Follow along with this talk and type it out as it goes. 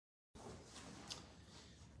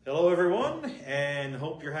Hello everyone, and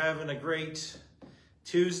hope you're having a great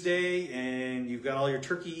Tuesday and you've got all your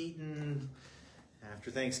turkey eaten after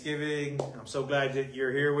Thanksgiving. I'm so glad that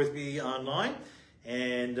you're here with me online.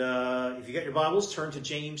 And if you got your Bibles, turn to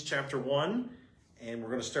James chapter 1, and we're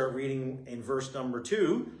going to start reading in verse number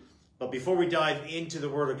 2. But before we dive into the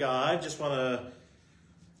Word of God, just want to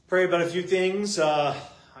pray about a few things.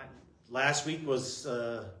 Last week was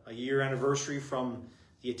a year anniversary from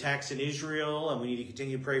the attacks in Israel, and we need to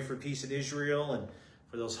continue to pray for peace in Israel and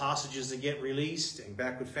for those hostages to get released and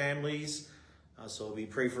back with families. So we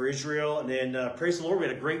pray for Israel. And then praise the Lord, we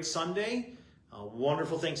had a great Sunday, a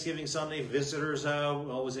wonderful Thanksgiving Sunday. Visitors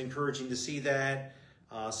out, always encouraging to see that.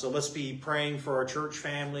 So let's be praying for our church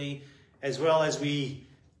family, as well as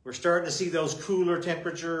we're starting to see those cooler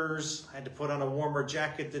temperatures. I had to put on a warmer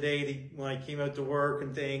jacket today when I came out to work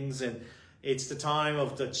and things, and it's the time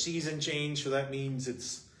of the season change, so that means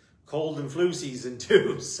it's cold and flu season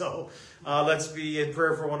too. So let's be in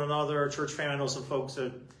prayer for one another. Our church family, I know some folks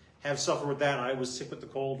that have suffered with that. I was sick with the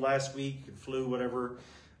cold last week, and flu, whatever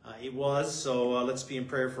it was. So let's be in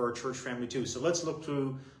prayer for our church family too. So let's look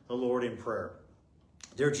to the Lord in prayer.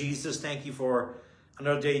 Dear Jesus, thank you for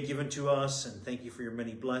another day given to us, and thank you for your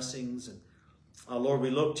many blessings. And Lord, we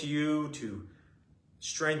look to you to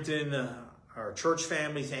strengthen our church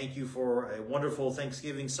family. Thank you for a wonderful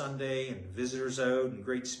Thanksgiving Sunday and visitors out and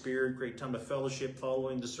great spirit, great time of fellowship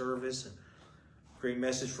following the service, and great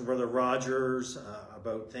message from Brother Rogers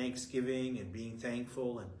about Thanksgiving and being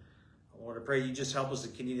thankful. And Lord, I pray you just help us to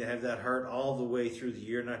continue to have that heart all the way through the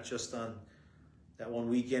year, not just on that one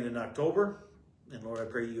weekend in October. And Lord,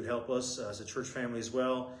 I pray you would help us as a church family as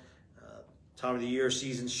well. Time of the year,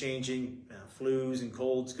 seasons changing, flus and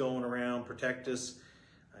colds going around. Protect us.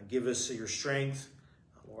 Give us your strength.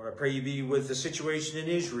 Lord, I pray you be with the situation in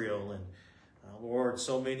Israel. And Lord,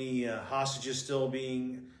 so many hostages still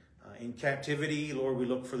being in captivity. Lord, we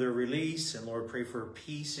look for their release. And Lord, pray for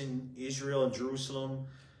peace in Israel and Jerusalem.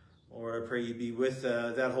 Lord, I pray you be with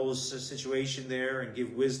that whole situation there and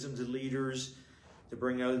give wisdom to leaders to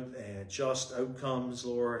bring out just outcomes.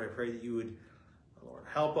 Lord, I pray that you would, Lord,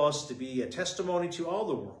 help us to be a testimony to all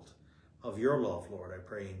the world of your love, Lord. I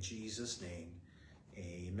pray in Jesus' name.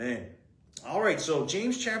 Amen. All right, so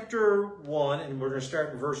James chapter 1, and we're going to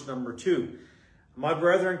start in verse number 2. My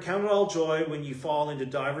brethren, count it all joy when you fall into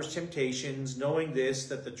divers temptations, knowing this,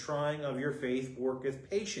 that the trying of your faith worketh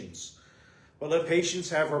patience. But let patience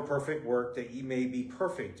have her perfect work, that ye may be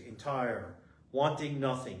perfect, entire, wanting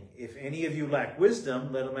nothing. If any of you lack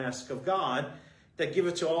wisdom, let him ask of God, that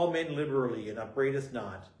giveth to all men liberally, and upbraideth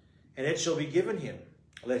not, and it shall be given him.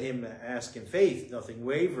 Let him ask in faith, nothing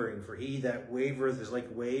wavering, for he that wavereth is like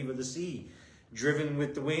a wave of the sea, driven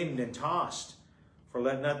with the wind and tossed. For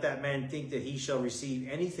let not that man think that he shall receive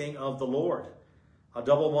anything of the Lord. A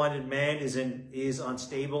double-minded man is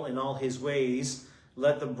unstable in all his ways.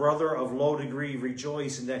 Let the brother of low degree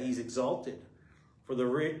rejoice in that he is exalted. But the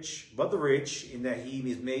rich in that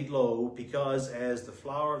he is made low, because as the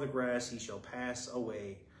flower of the grass he shall pass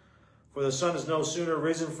away. For the sun is no sooner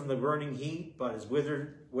risen from the burning heat, but is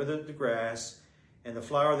withered the grass, and the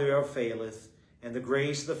flower thereof faileth, and the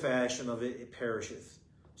grace of the fashion of it perisheth.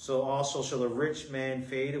 So also shall a rich man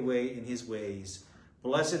fade away in his ways.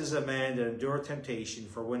 Blessed is a man that endureth temptation,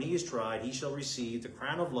 for when he is tried, he shall receive the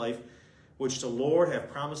crown of life, which the Lord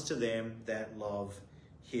hath promised to them that love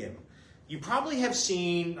him. You probably have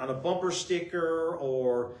seen on a bumper sticker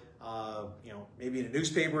or maybe in a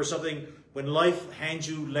newspaper or something, when life hands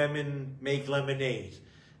you lemon, make lemonade.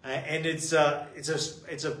 And it's a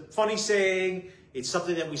funny saying. It's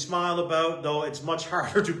something that we smile about, though it's much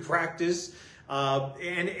harder to practice.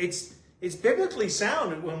 And it's biblically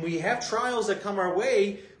sound. When we have trials that come our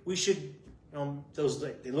way, we should,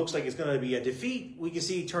 it looks like it's going to be a defeat, we can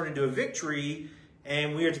see it turn into a victory,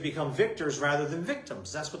 and we are to become victors rather than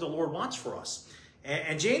victims. That's what the Lord wants for us.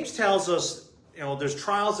 And James tells us, there's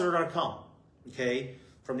trials that are going to come, okay?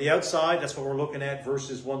 From the outside, that's what we're looking at,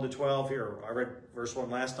 verses 1 to 12 here. I read verse 1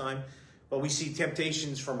 last time. But we see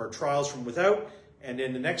temptations from our trials from without. And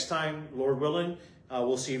then the next time, Lord willing,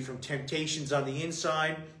 we'll see from temptations on the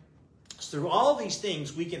inside. So through all these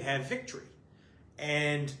things, we can have victory.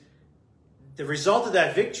 And the result of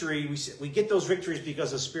that victory, we get those victories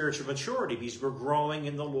because of spiritual maturity, because we're growing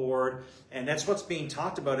in the Lord. And that's what's being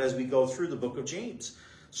talked about as we go through the book of James.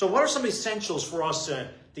 So what are some essentials for us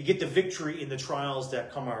to get the victory in the trials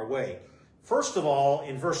that come our way? First of all,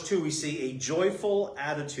 in verse 2, we see a joyful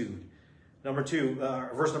attitude.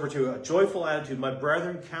 Verse number 2, a joyful attitude. My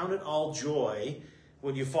brethren, count it all joy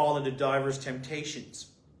when you fall into divers temptations.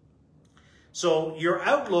 So your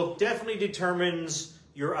outlook definitely determines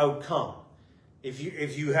your outcome.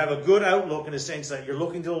 If you have a good outlook in the sense that you're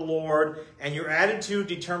looking to the Lord and your attitude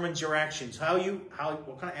determines your actions.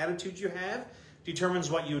 What kind of attitude you have determines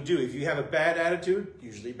what you do. If you have a bad attitude,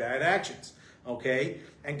 usually bad actions. Okay?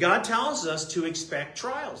 And God tells us to expect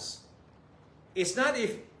trials. It's not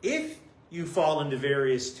if you fall into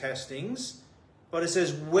various testings, but it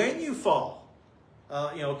says when you fall.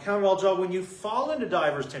 Count it all joy when you fall into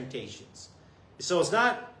divers temptations. So it's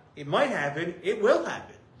not, it might happen, it will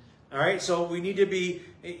happen. All right, so we need to be,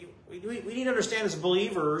 we need to understand as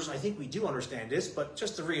believers, I think we do understand this, but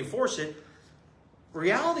just to reinforce it,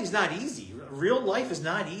 reality is not easy. Real life is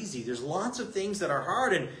not easy. There's lots of things that are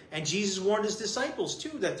hard, and Jesus warned his disciples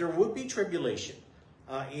too that there would be tribulation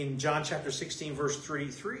in John chapter 16, verse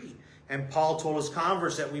 33. And Paul told his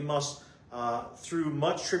converts that we must, through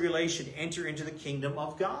much tribulation, enter into the kingdom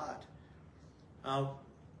of God.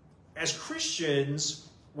 As Christians,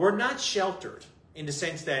 we're not sheltered in the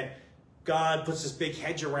sense that God puts this big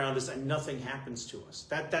hedge around us and nothing happens to us.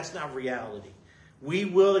 That's not reality. We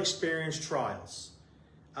will experience trials.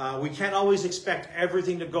 We can't always expect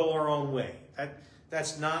everything to go our own way.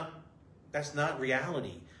 That's not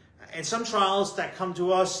reality. And some trials that come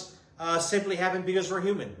to us simply happen because we're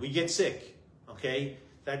human. We get sick. Okay,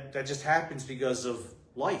 that just happens because of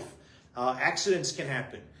life. Accidents can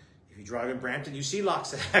happen. If you drive in Brampton, you see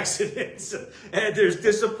lots of accidents, and there's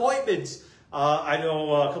disappointments. I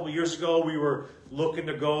know a couple of years ago we were looking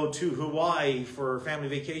to go to Hawaii for family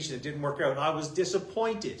vacation. It didn't work out. I was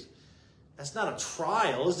disappointed. That's not a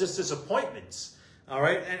trial. It's just disappointments. All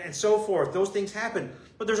right, and so forth. Those things happen.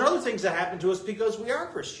 But there's other things that happen to us because we are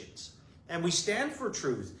Christians and we stand for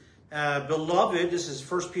truth. Beloved, this is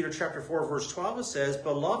 1 Peter chapter 4, verse 12. It says,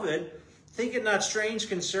 "Beloved, think it not strange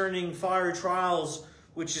concerning fiery trials,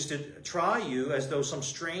 which is to try you, as though some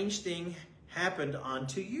strange thing happened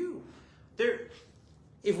unto you."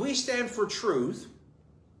 If we stand for truth,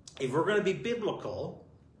 if we're going to be biblical,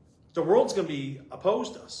 the world's going to be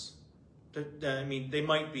opposed to us. I mean, they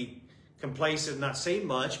might be complacent, not say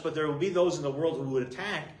much, but there will be those in the world who would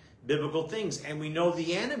attack biblical things. And we know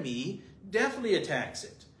the enemy definitely attacks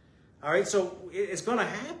it. All right, so it's going to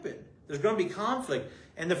happen. There's going to be conflict.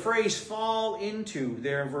 And the phrase fall into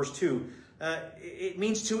there in verse 2, it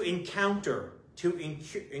means to encounter, to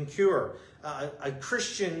incur.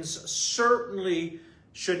 Christians certainly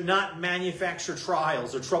should not manufacture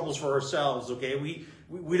trials or troubles for ourselves. Okay,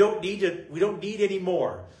 we don't need it. We don't need any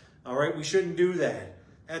more. All right, we shouldn't do that.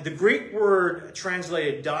 The Greek word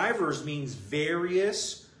translated divers means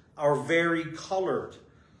various or vari-colored.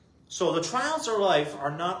 So the trials of life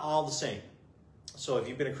are not all the same. So if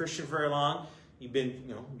you've been a Christian very long,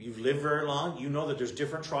 you've lived very long, you know that there's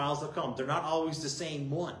different trials that come. They're not always the same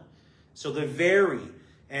one. So they vary.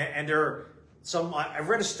 And there are some, I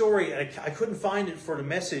read a story, I couldn't find it for the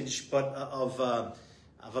message, but of a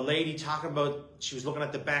lady talking about, she was looking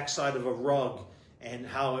at the backside of a rug and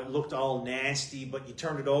how it looked all nasty, but you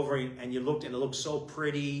turned it over and you looked and it looked so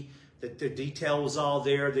pretty, that the detail was all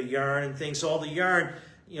there, the yarn and things. So all the yarn,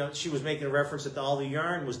 she was making a reference that all the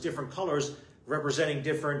yarn was different colors representing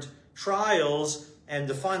different trials, and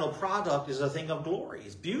the final product is a thing of glory.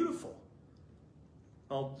 It's beautiful.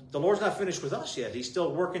 Well, the Lord's not finished with us yet. He's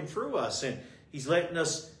still working through us, and he's letting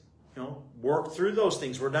us, work through those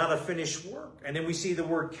things. We're not a finished work. And then we see the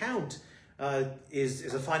word count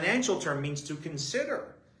is a financial term, means to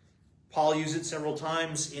consider. Paul used it several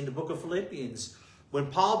times in the book of Philippians. When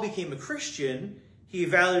Paul became a Christian, he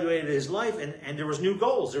evaluated his life, and there was new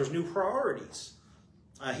goals. There was new priorities.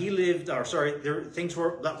 Things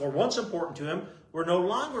that were once important to him were no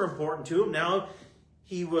longer important to him. Now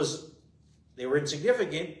they were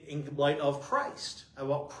insignificant in light of Christ and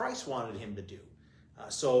what Christ wanted him to do.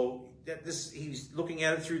 He's looking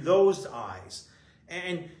at it through those eyes.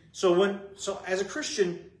 And so as a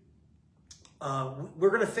Christian, we're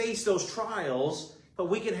going to face those trials, but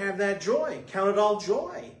we can have that joy. Count it all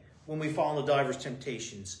joy when we fall into diverse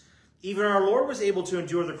temptations. Even our Lord was able to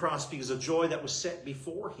endure the cross because of joy that was set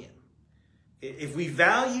before him. If we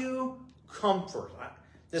value comfort,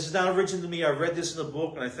 this is not original to me. I read this in the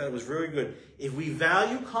book and I thought it was very good. If we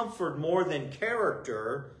value comfort more than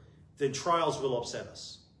character, then trials will upset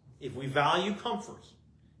us. If we value comfort,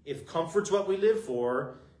 if comfort's what we live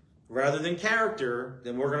for rather than character,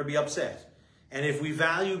 then we're going to be upset. And if we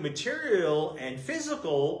value material and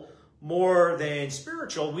physical more than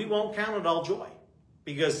spiritual, we won't count it all joy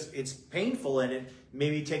because it's painful and it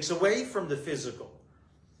maybe takes away from the physical.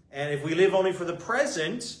 And if we live only for the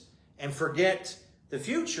present and forget the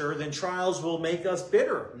future, then trials will make us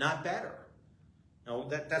bitter, not better.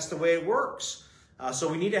 That's the way it works. So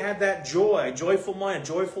we need to have that joy, a joyful mind, a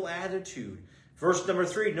joyful attitude. Verse number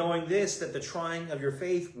 3, knowing this, that the trying of your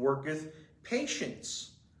faith worketh patience.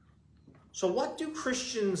 So what do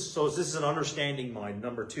Christians, so this is an understanding mind,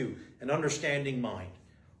 number 2, an understanding mind.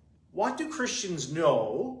 What do Christians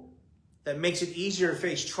know that makes it easier to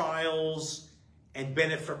face trials and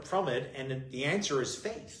benefit from it? And the answer is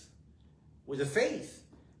faith. With a faith.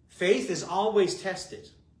 Faith is always tested.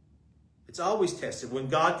 It's always tested. When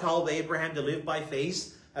God called Abraham to live by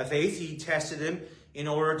faith, he tested him in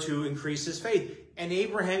order to increase his faith. And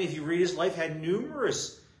Abraham, if you read his life, had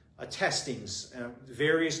numerous testings,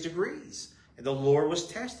 various degrees. And the Lord was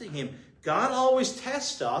testing him. God always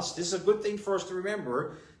tests us. This is a good thing for us to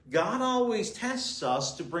remember. God always tests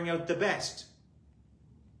us to bring out the best.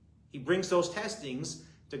 He brings those testings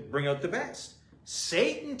to bring out the best.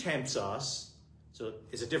 Satan tempts us. So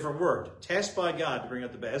it's a different word. Test by God to bring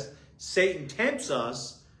out the best. Satan tempts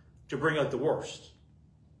us to bring out the worst.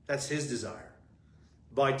 That's his desire.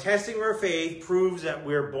 By testing our faith proves that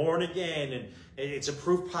we're born again, and it's a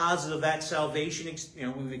proof positive of that salvation.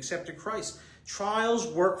 We've accepted Christ. Trials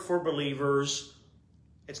work for believers.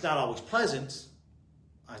 It's not always pleasant.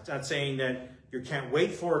 I'm not saying that you can't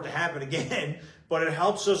wait for it to happen again, but it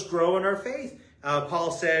helps us grow in our faith.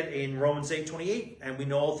 Paul said in Romans 8:28, and we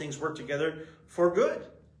know all things work together for good.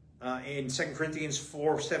 In 2 Corinthians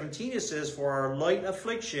 4:17, it says, for our light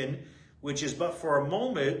affliction, which is but for a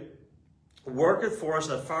moment, worketh for us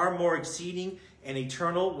a far more exceeding and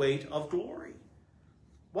eternal weight of glory.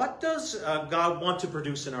 What does God want to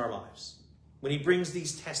produce in our lives when he brings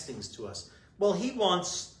these testings to us? Well, he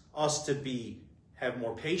wants us to have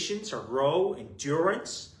more patience or grow,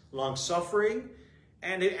 endurance, long-suffering,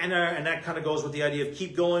 and that kind of goes with the idea of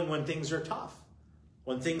keep going when things are tough.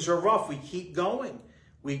 When things are rough, we keep going.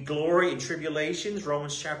 We glory in tribulations,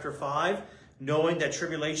 Romans chapter 5, knowing that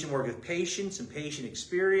tribulation worketh patience, and patient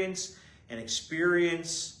experience, and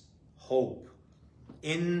experience hope.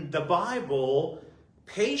 In the Bible,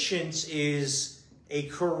 patience is a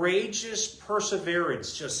courageous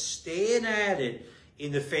perseverance, just staying at it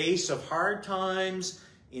in the face of hard times,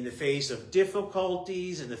 in the face of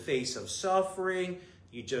difficulties, in the face of suffering.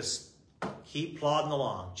 You just keep plodding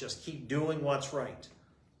along, just keep doing what's right.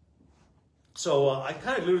 So I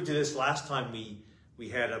kind of alluded to this last time we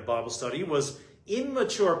had a Bible study, was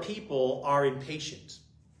immature people are impatient.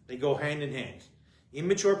 They go hand in hand.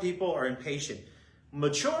 Immature people are impatient.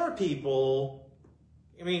 Mature people,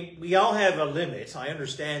 I mean, we all have a limit. I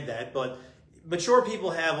understand that, but mature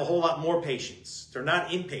people have a whole lot more patience. They're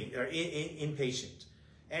not impatient.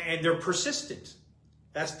 And they're persistent.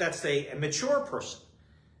 That's a mature person.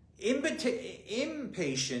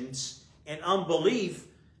 Impatience and unbelief,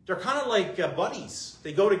 they're kind of like buddies.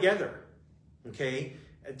 They go together, okay?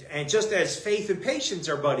 And just as faith and patience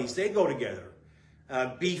are buddies, they go together.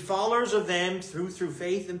 Be followers of them through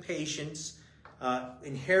faith and patience.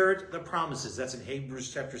 Inherit the promises. That's in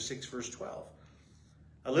Hebrews chapter 6, verse 12.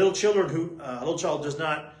 A little child does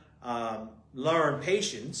not learn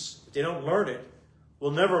patience. If they don't learn it,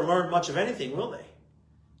 will never learn much of anything, will they?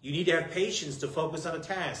 You need to have patience to focus on a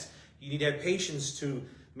task. You need to have patience to,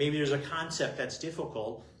 maybe there's a concept that's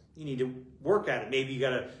difficult. You need to work at it. Maybe you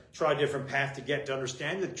got to try a different path to get to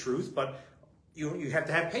understand the truth, but you have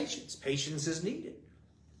to have patience. Patience is needed.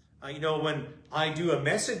 When I do a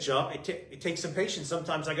message up, it takes some patience.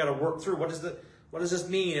 Sometimes I got to work through what does this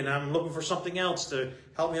mean, and I'm looking for something else to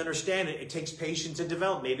help me understand it. It takes patience to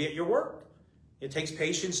develop. Maybe at your work, it takes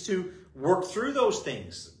patience to work through those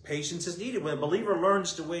things. Patience is needed. When a believer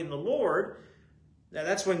learns to wait in the Lord, now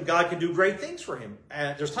that's when God can do great things for him.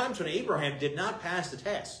 There's times when Abraham did not pass the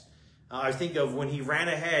test. I think of when he ran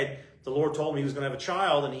ahead, the Lord told him he was going to have a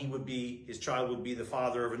child, and his child would be the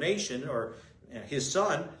father of a nation, or his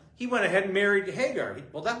son. He went ahead and married Hagar.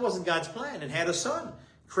 Well, that wasn't God's plan, and had a son.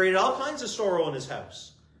 Created all kinds of sorrow in his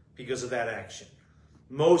house because of that action.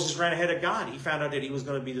 Moses ran ahead of God. He found out that he was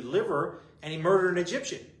going to be the deliverer, and he murdered an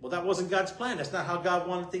Egyptian. Well, that wasn't God's plan. That's not how God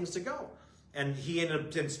wanted things to go. And he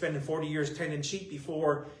ended up spending 40 years tending sheep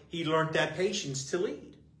before he learned that patience to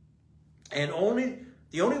lead. And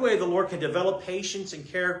the only way the Lord can develop patience and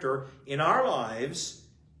character in our lives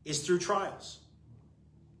is through trials.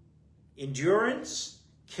 Endurance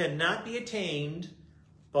cannot be attained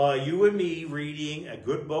by you and me reading a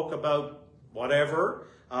good book about whatever,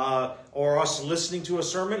 or us listening to a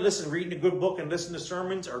sermon. Listen, reading a good book and listening to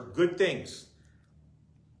sermons are good things.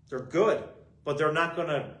 They're good, but they're not going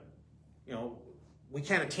to, we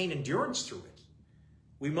can't attain endurance through it.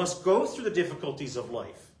 We must go through the difficulties of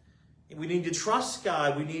life. We need to trust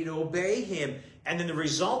God. We need to obey him. And then the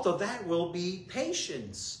result of that will be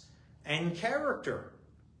patience and character.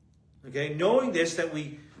 Okay, knowing this, that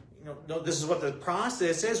we this is what the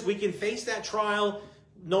process is. We can face that trial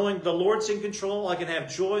knowing the Lord's in control. I can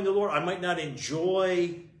have joy in the Lord. I might not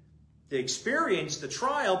enjoy the experience, the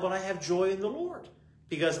trial, but I have joy in the Lord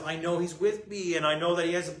because I know He's with me and I know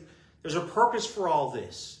that there's a purpose for all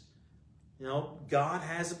this. God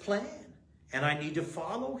has a plan and I need to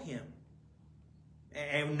follow Him.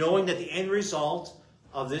 And knowing that the end result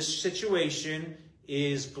of this situation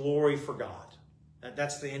is glory for God.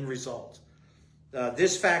 That's the end result.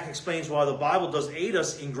 This fact explains why the Bible does aid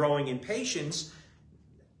us in growing in patience.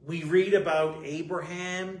 We read about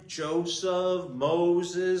Abraham, Joseph,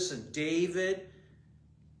 Moses, and David,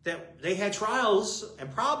 that they had trials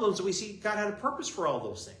and problems, and we see God had a purpose for all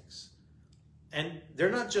those things. And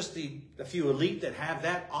they're not just the few elite that have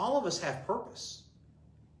that. All of us have purpose.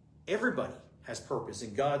 Everybody has purpose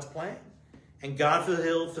in God's plan. And God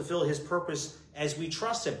will fulfill His purpose as we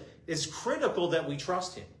trust Him. It's critical that we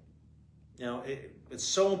trust Him. It's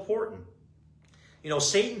so important.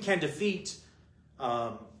 Satan can defeat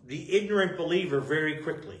the ignorant believer very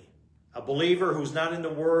quickly. A believer who's not in the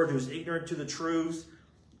Word, who's ignorant to the truth.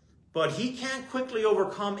 But he can't quickly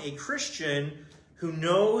overcome a Christian who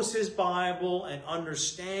knows his Bible and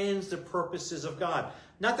understands the purposes of God.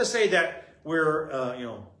 Not to say that we're,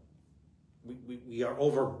 we are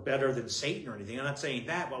over better than Satan or anything. I'm not saying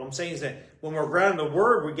that. What I'm saying is that when we're grounded in the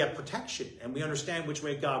Word, we get protection and we understand which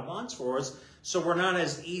way God wants for us. So we're not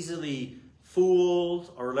as easily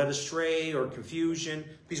fooled or led astray or confusion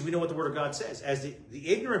because we know what the Word of God says. As the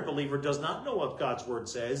ignorant believer does not know what God's Word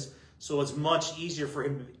says, so it's much easier for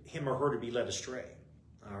him or her to be led astray.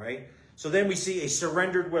 All right? So then we see a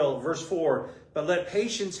surrendered will. Verse 4, but let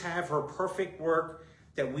patience have her perfect work,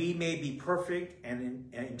 that we may be perfect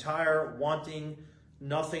and entire, wanting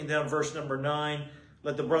nothing. Then verse number 9,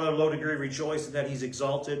 let the brother of low degree rejoice in that he's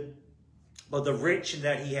exalted, but the rich in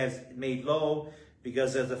that he has made low,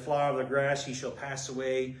 because as the flower of the grass he shall pass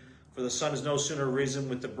away. For the sun is no sooner risen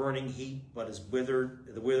with the burning heat, but is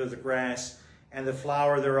withered, the wither of the grass, and the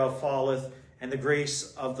flower thereof falleth, and the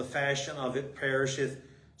grace of the fashion of it perisheth.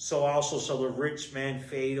 So also shall the rich man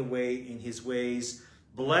fade away in his ways.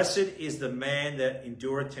 Blessed is the man that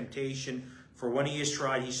endureth temptation, for when he is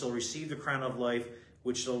tried, he shall receive the crown of life,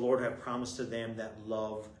 which the Lord hath promised to them that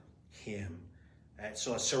love Him. And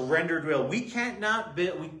so a surrendered will.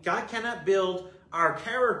 God cannot build our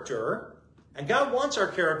character, and God wants our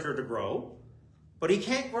character to grow, but He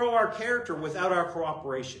can't grow our character without our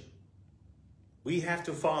cooperation. We have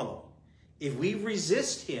to follow. If we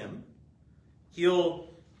resist Him, He'll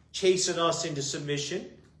chasten us into submission.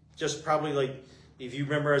 Just probably like if you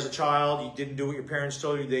remember as a child, you didn't do what your parents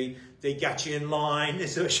told you, they got you in line,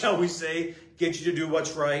 so shall we say, get you to do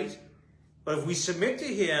what's right. But if we submit to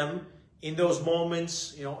Him in those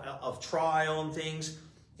moments, of trial and things,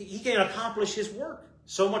 He can accomplish His work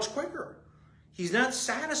so much quicker. He's not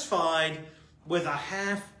satisfied with a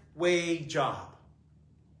halfway job.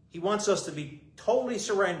 He wants us to be totally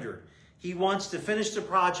surrendered. He wants to finish the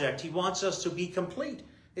project. He wants us to be complete.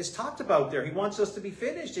 It's talked about there. He wants us to be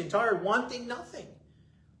finished, entire, wanting nothing.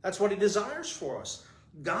 That's what He desires for us.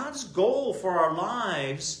 God's goal for our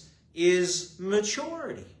lives is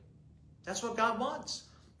maturity. That's what God wants.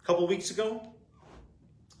 A couple weeks ago,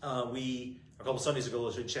 a couple Sundays ago,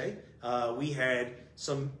 I should say, we had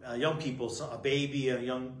some young people, a baby, a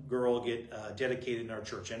young girl get dedicated in our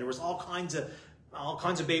church. And there was all kinds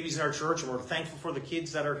of babies in our church, and we're thankful for the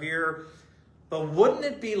kids that are here. But wouldn't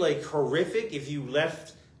it be like horrific if you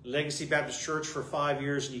left Legacy Baptist Church for 5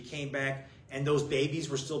 years and you came back and those babies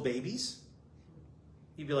were still babies?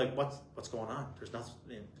 You'd be like, what's going on? There's nothing.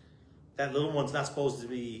 That little one's not supposed to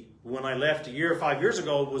be, when I left 5 years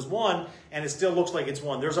ago, it was one, and it still looks like it's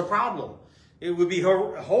one. There's a problem. It would be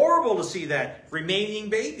horrible to see that. Remaining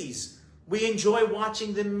babies. We enjoy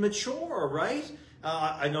watching them mature, right?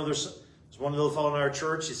 I know there's one little fellow in our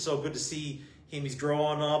church. It's so good to see him. He's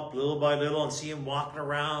growing up little by little and see him walking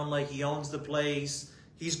around like he owns the place.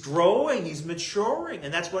 He's growing. He's maturing.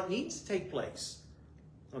 And that's what needs to take place.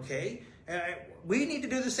 Okay? We need to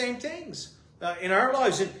do the same things in our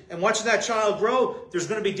lives. And watching that child grow, there's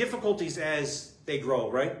going to be difficulties as they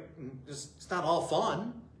grow, right? It's not all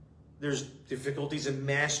fun. There's difficulties in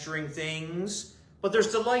mastering things, but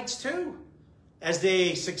there's delights too as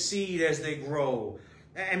they succeed, as they grow.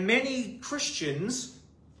 And many Christians,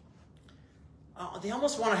 they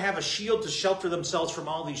almost want to have a shield to shelter themselves from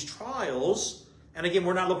all these trials. And again,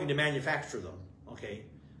 we're not looking to manufacture them, okay?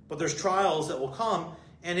 But there's trials that will come.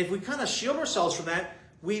 And if we kind of shield ourselves from that,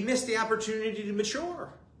 we miss the opportunity to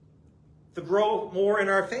mature, to grow more in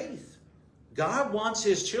our faith. God wants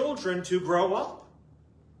His children to grow up,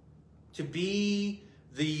 to be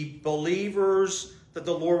the believers that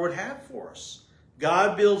the Lord would have for us.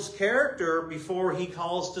 God builds character before he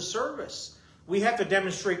calls to service. We have to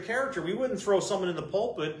demonstrate character. We wouldn't throw someone in the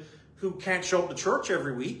pulpit who can't show up to church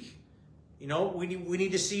every week. You know, we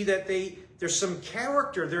need to see that there's some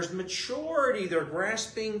character, there's maturity, they're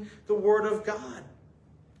grasping the word of God.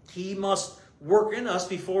 He must work in us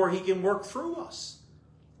before he can work through us.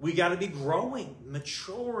 We got to be growing,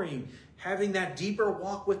 maturing, having that deeper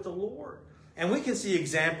walk with the Lord. And we can see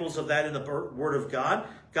examples of that in the Word of God.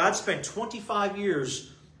 God spent 25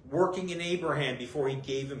 years working in Abraham before he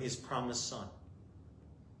gave him his promised son.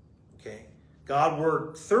 Okay? God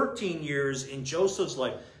worked 13 years in Joseph's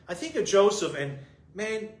life. I think of Joseph and,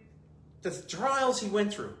 man, the trials he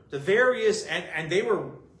went through, the various, and they were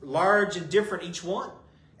large and different, each one.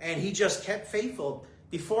 And he just kept faithful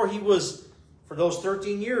before he was, for those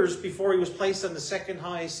 13 years, before he was placed on the second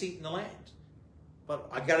highest seat in the land. But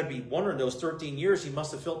I got to be wondering, those 13 years, he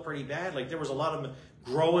must have felt pretty bad. Like there was a lot of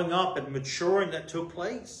growing up and maturing that took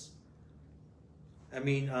place. I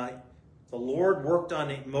mean, the Lord worked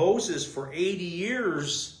on Moses for 80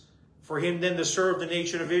 years for him then to serve the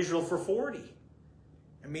nation of Israel for 40.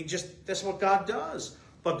 I mean, just that's what God does.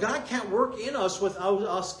 But God can't work in us without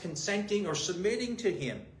us consenting or submitting to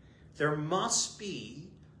him. There must be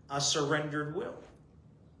a surrendered will.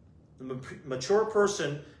 The mature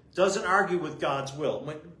person doesn't argue with God's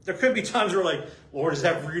will. There could be times where we're like, Lord, is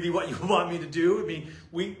that really what you want me to do? I mean,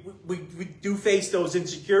 we do face those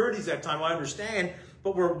insecurities at times, I understand,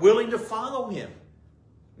 but we're willing to follow him.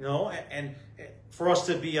 You know, and for us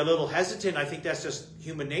to be a little hesitant, I think that's just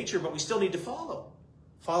human nature, but we still need to follow.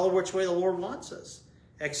 Follow which way the Lord wants us.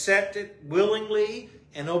 Accept it willingly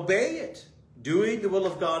and obey it. Doing the will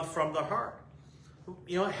of God from the heart.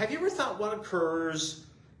 You know, have you ever thought what occurs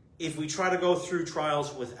if we try to go through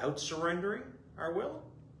trials without surrendering our will?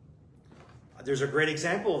 There's a great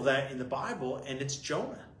example of that in the Bible, and it's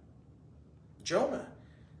Jonah. Jonah.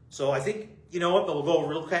 So I think, you know what, but we'll go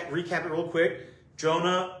recap it real quick.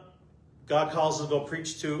 Jonah, God calls him to go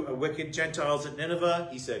preach to a wicked Gentiles at Nineveh.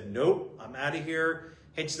 He said, nope, I'm out of here.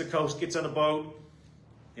 Heads to the coast, gets on a boat.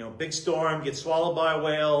 You know, big storm, gets swallowed by a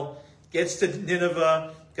whale, gets to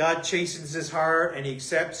Nineveh. God chastens his heart, and he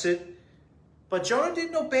accepts it. But Jonah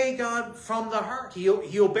didn't obey God from the heart. He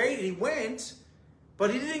obeyed, he went,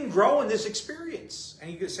 but he didn't grow in this experience. And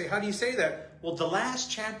you could say, how do you say that? Well, the last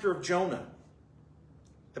chapter of Jonah,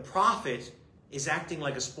 the prophet is acting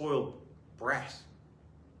like a spoiled brat.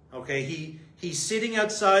 Okay, he's sitting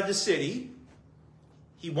outside the city.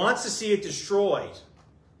 He wants to see it destroyed.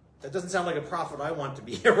 That doesn't sound like a prophet I want to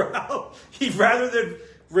be around. Rather than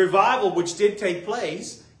revival, which did take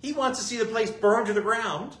place, he wants to see the place burned to the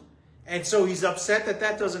ground. And so he's upset that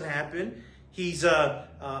that doesn't happen. He's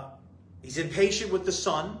impatient with the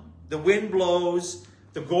sun. The wind blows.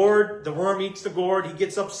 The worm eats the gourd. He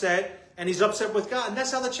gets upset. And he's upset with God. And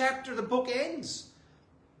that's how the book ends.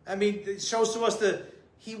 I mean, it shows to us that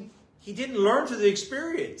he didn't learn through the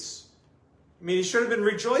experience. I mean, he should have been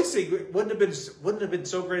rejoicing. It wouldn't have been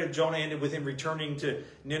so great if Jonah ended with him returning to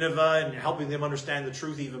Nineveh and helping them understand the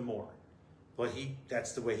truth even more. But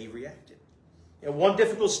that's the way he reacted. And one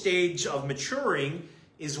difficult stage of maturing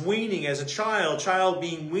is weaning. As a child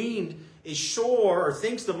being weaned is sure or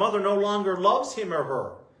thinks the mother no longer loves him or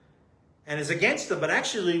her and is against them. But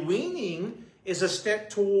actually, weaning is a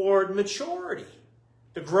step toward maturity,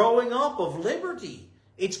 the growing up of liberty.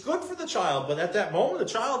 It's good for the child, but at that moment, the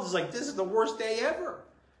child is like, this is the worst day ever.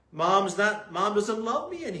 Mom doesn't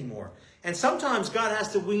love me anymore. And sometimes God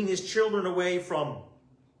has to wean his children away from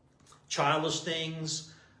childish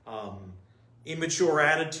things, immature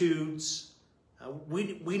attitudes.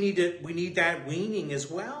 We need that weaning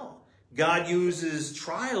as well. God uses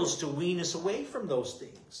trials to wean us away from those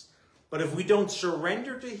things. But if we don't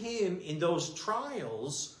surrender to him in those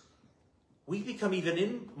trials, we become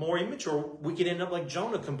even more immature. We can end up like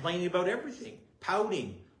Jonah, complaining about everything,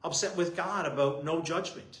 pouting, upset with God about no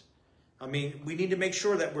judgment. I mean, we need to make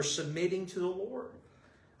sure that we're submitting to the Lord.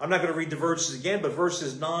 I'm not going to read the verses again, but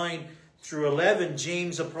verses 9 through 11,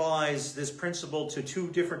 James applies this principle to two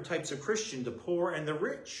different types of Christian, the poor and the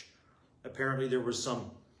rich. Apparently there was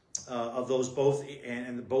some of those both,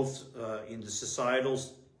 and both in the societal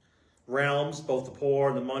realms, both the poor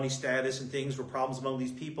and the money status and things were problems among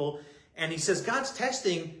these people. And he says God's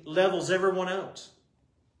testing levels everyone out.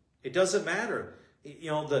 It doesn't matter.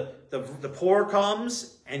 You know, the poor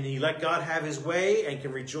comes and he let God have his way and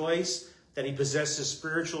can rejoice that he possesses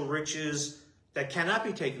spiritual riches that cannot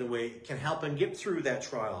be taken away, can help him get through that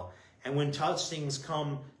trial. And when tough things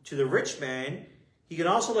come to the rich man, he can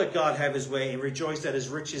also let God have his way and rejoice that his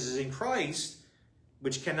riches is in Christ,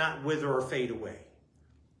 which cannot wither or fade away.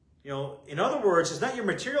 In other words, it's not your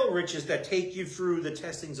material riches that take you through the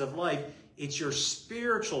testings of life. It's your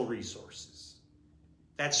spiritual resources.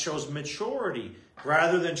 That shows maturity.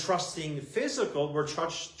 Rather than trusting physical, we're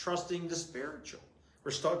trusting the spiritual.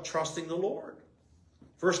 We're trusting the Lord.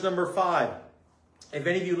 Verse number 5. If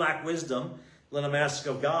any of you lack wisdom, let him ask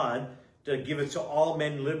of God to give it to all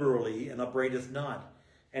men liberally and upbraideth not.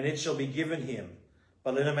 And it shall be given him.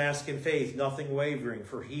 But let him ask in faith, nothing wavering.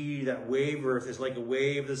 For he that wavereth is like a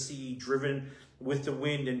wave of the sea, driven with the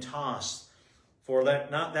wind and tossed. For let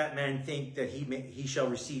not that man think that he shall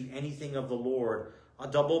receive anything of the Lord. A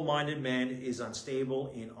double-minded man is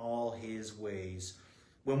unstable in all his ways.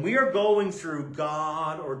 When we are going through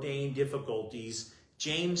God-ordained difficulties,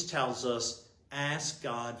 James tells us, ask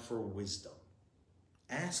God for wisdom.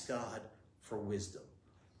 Ask God for wisdom.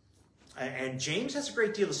 And James has a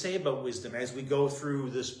great deal to say about wisdom as we go through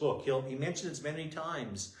this book. He mentions it many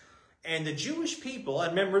times. And the Jewish people,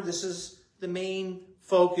 and remember this is the main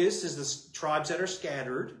focus, is the tribes that are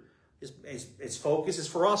scattered. Its focus is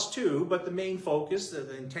for us too, but the main focus,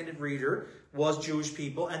 the intended reader, was Jewish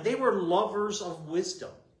people. And they were lovers of wisdom.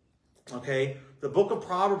 Okay? The book of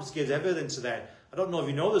Proverbs gives evidence of that. I don't know if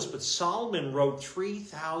you know this, but Solomon wrote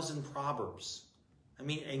 3,000 Proverbs. I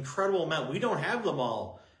mean, an incredible amount. We don't have them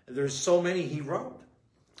all. There's so many he wrote.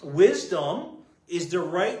 Wisdom is the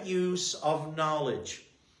right use of knowledge.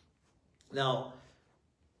 Now,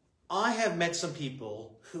 I have met some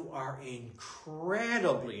people who are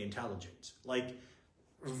incredibly intelligent, like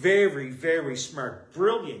very, very smart,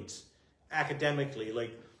 brilliant academically.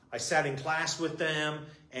 Like I sat in class with them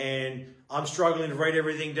and I'm struggling to write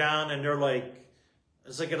everything down and they're like,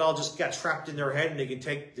 it's like it all just got trapped in their head and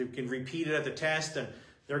they can repeat it at the test and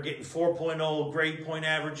they're getting 4.0 grade point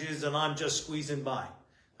averages and I'm just squeezing by.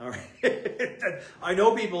 All right. I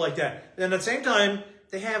know people like that. And at the same time,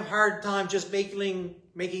 they have a hard time just making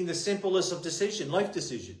the simplest of life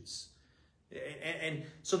decisions. And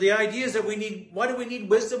so the idea is that why do we need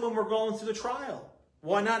wisdom when we're going through the trial?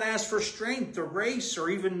 Why not ask for strength or grace or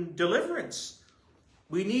even deliverance?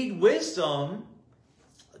 We need wisdom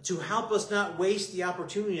to help us not waste the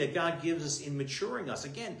opportunity that God gives us in maturing us.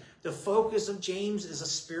 Again, the focus of James is a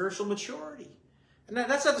spiritual maturity. And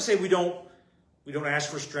that's not to say we don't ask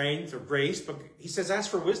for strength or grace, but he says ask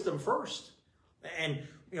for wisdom first. And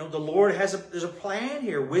the Lord there's a plan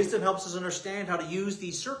here. Wisdom helps us understand how to use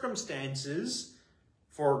these circumstances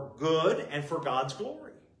for good and for God's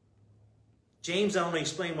glory. James not only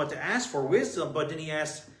explained what to ask for, wisdom, but then he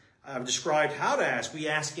described how to ask. We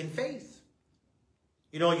ask in faith.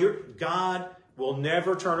 God will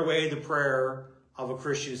never turn away the prayer of a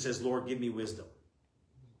Christian who says, Lord, give me wisdom.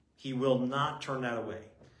 He will not turn that away.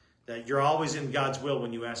 That you're always in God's will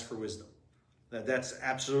when you ask for wisdom. That's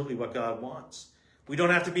absolutely what God wants. We don't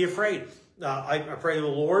have to be afraid. I pray to the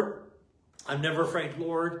Lord. I'm never afraid.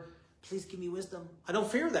 Lord, please give me wisdom. I don't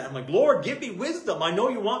fear that. I'm like, Lord, give me wisdom. I know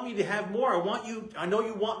you want me to have more. I know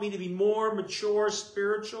you want me to be more mature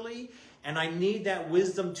spiritually, and I need that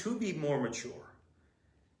wisdom to be more mature.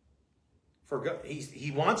 For God,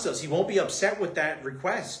 he wants us. He won't be upset with that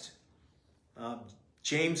request.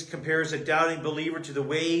 James compares a doubting believer to the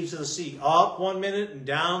waves of the sea, up one minute and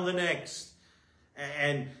down the next.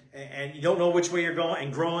 And you don't know which way you're going.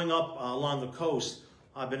 And growing up along the coast,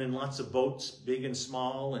 I've been in lots of boats, big and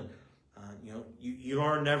small. And, you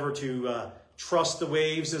learn never to trust the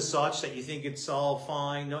waves as such, that you think it's all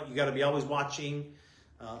fine. No, you got to be always watching.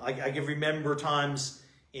 I can remember times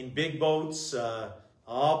in big boats,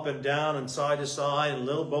 up and down and side to side, and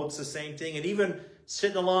little boats the same thing. And even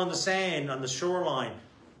sitting along the sand on the shoreline,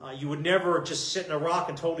 you would never just sit in a rock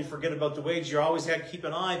and totally forget about the waves. You always had to keep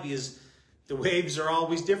an eye because the waves are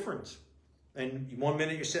always different. And one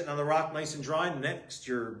minute you're sitting on the rock nice and dry, and the next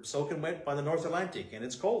you're soaking wet by the North Atlantic and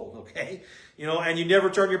it's cold, okay? And you never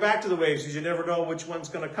turn your back to the waves because you never know which one's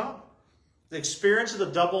going to come. The experience of the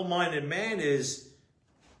double-minded man is,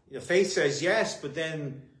 faith says yes, but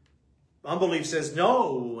then unbelief says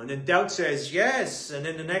no, and then doubt says yes, and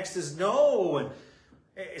then the next is no. And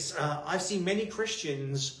I've seen many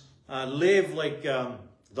Christians live like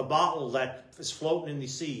the bottle that is floating in the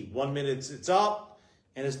sea. 1 minute it's up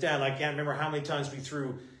and it's down. I can't remember how many times we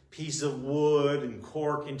threw pieces of wood and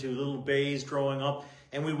cork into little bays growing up,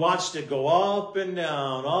 and we watched it go up and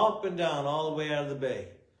down, all the way out of the bay.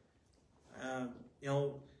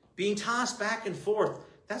 Being tossed back and forth.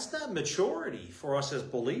 That's not maturity for us as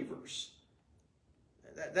believers.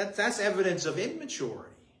 That's evidence of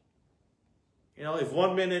immaturity. If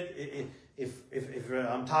 1 minute, if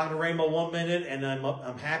I'm talking to Rainbow 1 minute and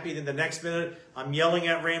I'm happy, then the next minute I'm yelling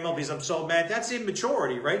at Rainbow because I'm so mad, that's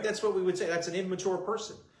immaturity, right? That's what we would say. That's an immature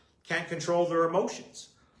person. Can't control their emotions.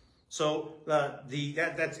 So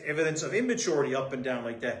that's evidence of immaturity up and down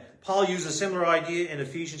like that. Paul used a similar idea in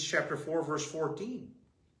Ephesians chapter 4, verse 14,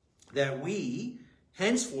 that we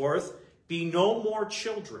henceforth be no more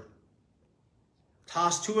children,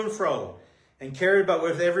 tossed to and fro, and carried about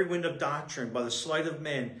with every wind of doctrine, by the sleight of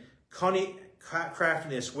men, cunning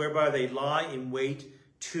craftiness, whereby they lie in wait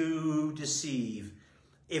to deceive.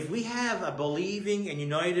 If we have a believing and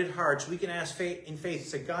united hearts, we can ask in faith,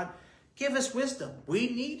 say, God, give us wisdom. We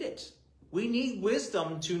need it. We need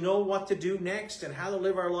wisdom to know what to do next and how to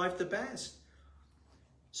live our life the best.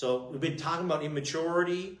 So we've been talking about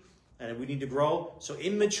immaturity, and we need to grow. So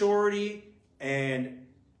immaturity and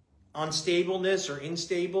unstableness or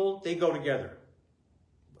unstable, they go together.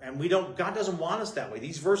 And God doesn't want us that way.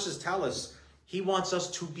 These verses tell us he wants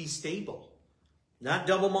us to be stable, not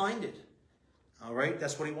double-minded. All right,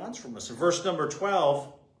 that's what he wants from us. In verse number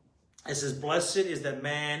 12, it says, blessed is the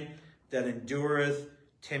man that endureth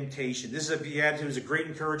temptation. This is a beatitude, is a great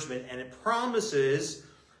encouragement, and it promises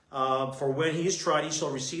for when he is tried, he shall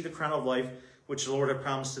receive the crown of life, which the Lord hath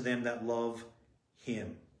promised to them that love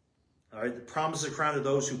him. All right, the promise of the crown to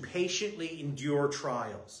those who patiently endure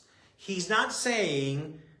trials. He's not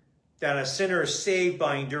saying that a sinner is saved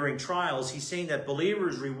by enduring trials. He's saying that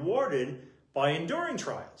believers rewarded by enduring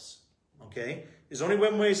trials. Okay? There's only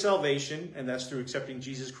one way of salvation, and that's through accepting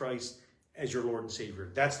Jesus Christ as your Lord and Savior.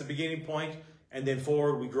 That's the beginning point, and then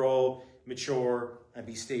forward we grow, mature, and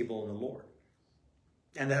be stable in the Lord.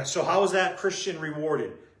 And so how is that Christian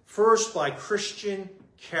rewarded? First, by Christian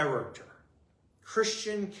character.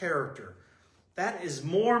 Christian character. That is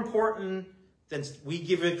more important than we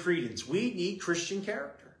give it credence. We need Christian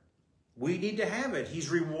character. We need to have it. He's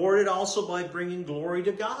rewarded also by bringing glory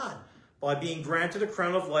to God, by being granted a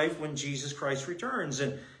crown of life when Jesus Christ returns.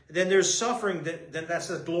 And then there's suffering, then that's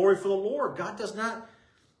the glory for the Lord. God does not,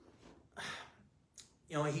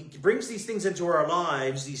 he brings these things into our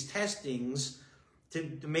lives, these testings,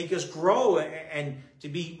 to make us grow and to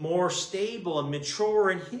be more stable and mature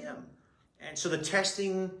in him. And so the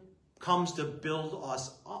testing comes to build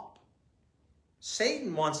us up.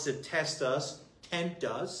 Satan wants to test us, tempt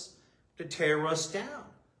us, to tear us down.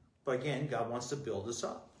 But again, God wants to build us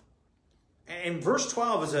up. And verse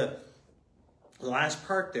 12 is the last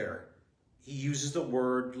part there. He uses the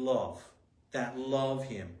word love, that love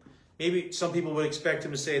him. Maybe some people would expect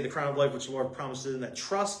him to say the crown of life which the Lord promised to them that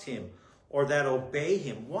trust him or that obey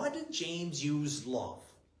him. Why did James use love?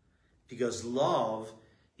 Because love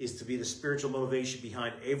is to be the spiritual motivation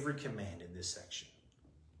behind every command in this section.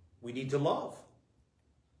 We need to love.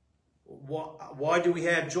 Why do we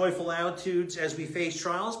have joyful attitudes as we face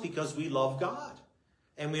trials? Because we love God.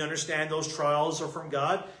 And we understand those trials are from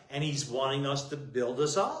God, and he's wanting us to build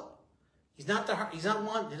us up. He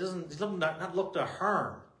doesn't look to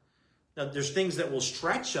harm. Now, there's things that will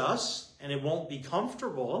stretch us, and it won't be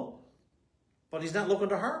comfortable, but he's not looking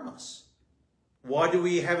to harm us. Why do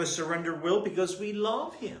we have a surrendered will? Because we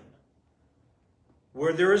love him.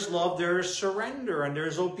 Where there is love, there is surrender, and there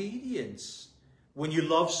is obedience. When you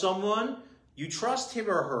love someone, you trust him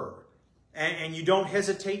or her, and you don't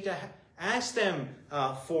hesitate to ask them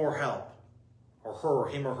for help, or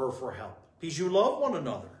him or her for help, because you love one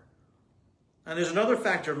another. And there's another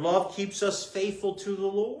factor. Love keeps us faithful to the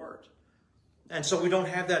Lord. And so we don't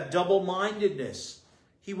have that double-mindedness.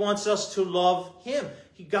 He wants us to love him.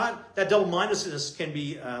 That double-mindedness can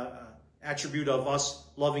be an attribute of us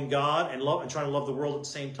loving God and trying to love the world at the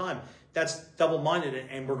same time. That's double-minded,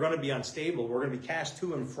 and we're going to be unstable. We're going to be cast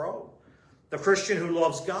to and fro. The Christian who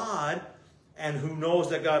loves God and who knows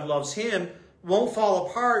that God loves him won't fall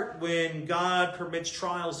apart when God permits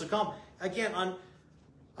trials to come. Again,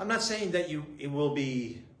 I'm not saying that it will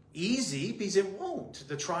be easy, because it won't.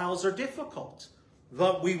 The trials are difficult.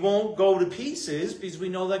 But we won't go to pieces because we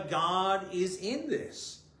know that God is in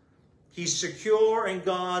this. He's secure in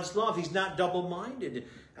God's love. He's not double-minded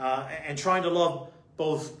and trying to love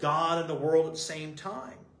both God and the world at the same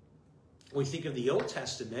time. We think of the Old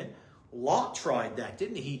Testament. Lot tried that,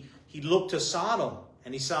 didn't he? He looked to Sodom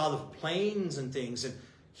and he saw the plains and things. And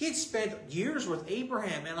he had spent years with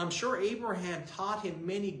Abraham, and I'm sure Abraham taught him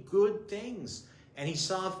many good things. And he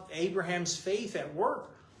saw Abraham's faith at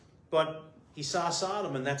work. But he saw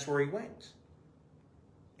Sodom, and that's where he went.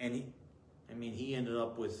 And he ended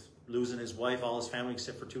up with losing his wife, all his family,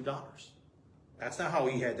 except for 2 daughters. That's not how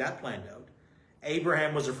he had that planned out.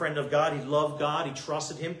 Abraham was a friend of God. He loved God. He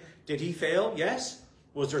trusted him. Did he fail? Yes.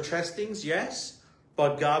 Was there testings? Yes.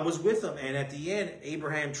 But God was with him. And at the end,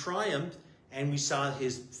 Abraham triumphed, and we saw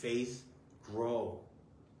his faith grow.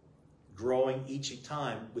 Growing each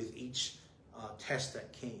time with each test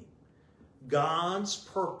that came. God's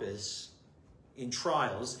purpose in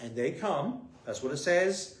trials, and they come. That's what it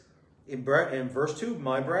says in verse 2.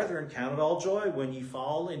 My brethren, count it all joy when you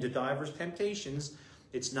fall into divers temptations.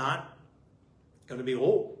 It's not going to be,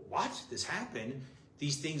 oh, what? This happened.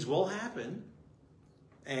 These things will happen.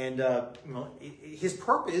 And his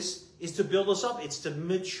purpose is to build us up. It's to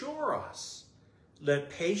mature us. Let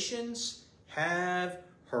patience have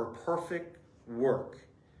her perfect work,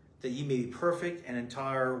 that ye may be perfect and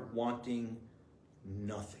entire, wanting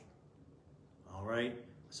nothing. All right?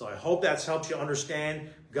 So I hope that's helped you understand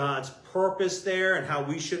God's purpose there and how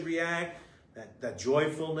we should react. That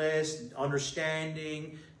joyfulness,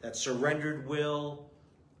 understanding, that surrendered will.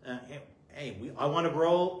 I want to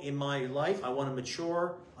grow in my life. I want to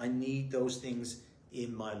mature. I need those things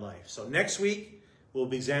in my life. So next week, we'll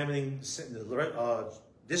be examining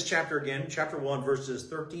this chapter again, chapter 1, verses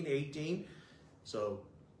 13 to 18. So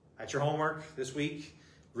at your homework this week,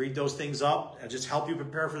 read those things up and just help you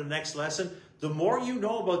prepare for the next lesson. The more you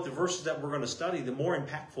know about the verses that we're going to study, the more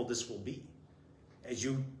impactful this will be. As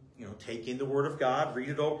you take in the Word of God, read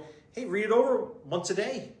it over. Hey, read it over once a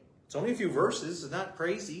day. It's only a few verses. It's not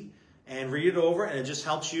crazy. And read it over, and it just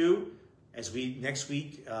helps you as we next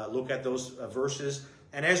week look at those verses.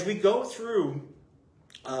 And as we go through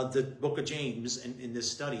the book of James in this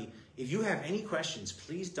study, if you have any questions,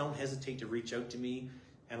 please don't hesitate to reach out to me,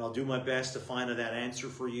 and I'll do my best to find that answer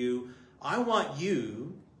for you. I want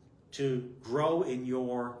you to grow in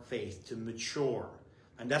your faith, to mature.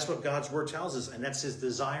 And that's what God's Word tells us, and that's his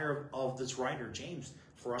desire of this writer, James,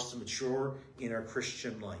 for us to mature in our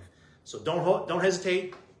Christian life. So don't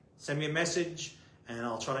hesitate. Send me a message, and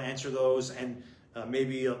I'll try to answer those. And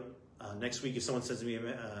maybe next week, if someone sends me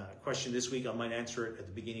a question this week, I might answer it at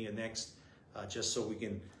the beginning of next, just so we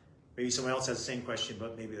can. Maybe someone else has the same question,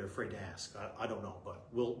 but maybe they're afraid to ask. I don't know, but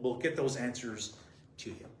we'll get those answers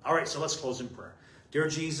to you. All right, so let's close in prayer. Dear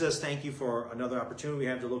Jesus, thank you for another opportunity we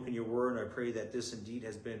have to look in your Word, and I pray that this indeed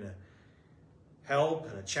has been a help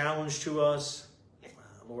and a challenge to us.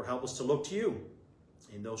 Lord, help us to look to you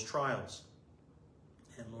in those trials.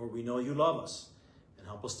 And Lord, we know you love us, and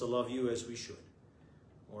help us to love you as we should.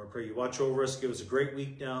 Lord, I pray you watch over us, give us a great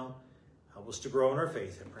week now. Help us to grow in our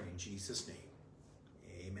faith, I pray in Jesus' name.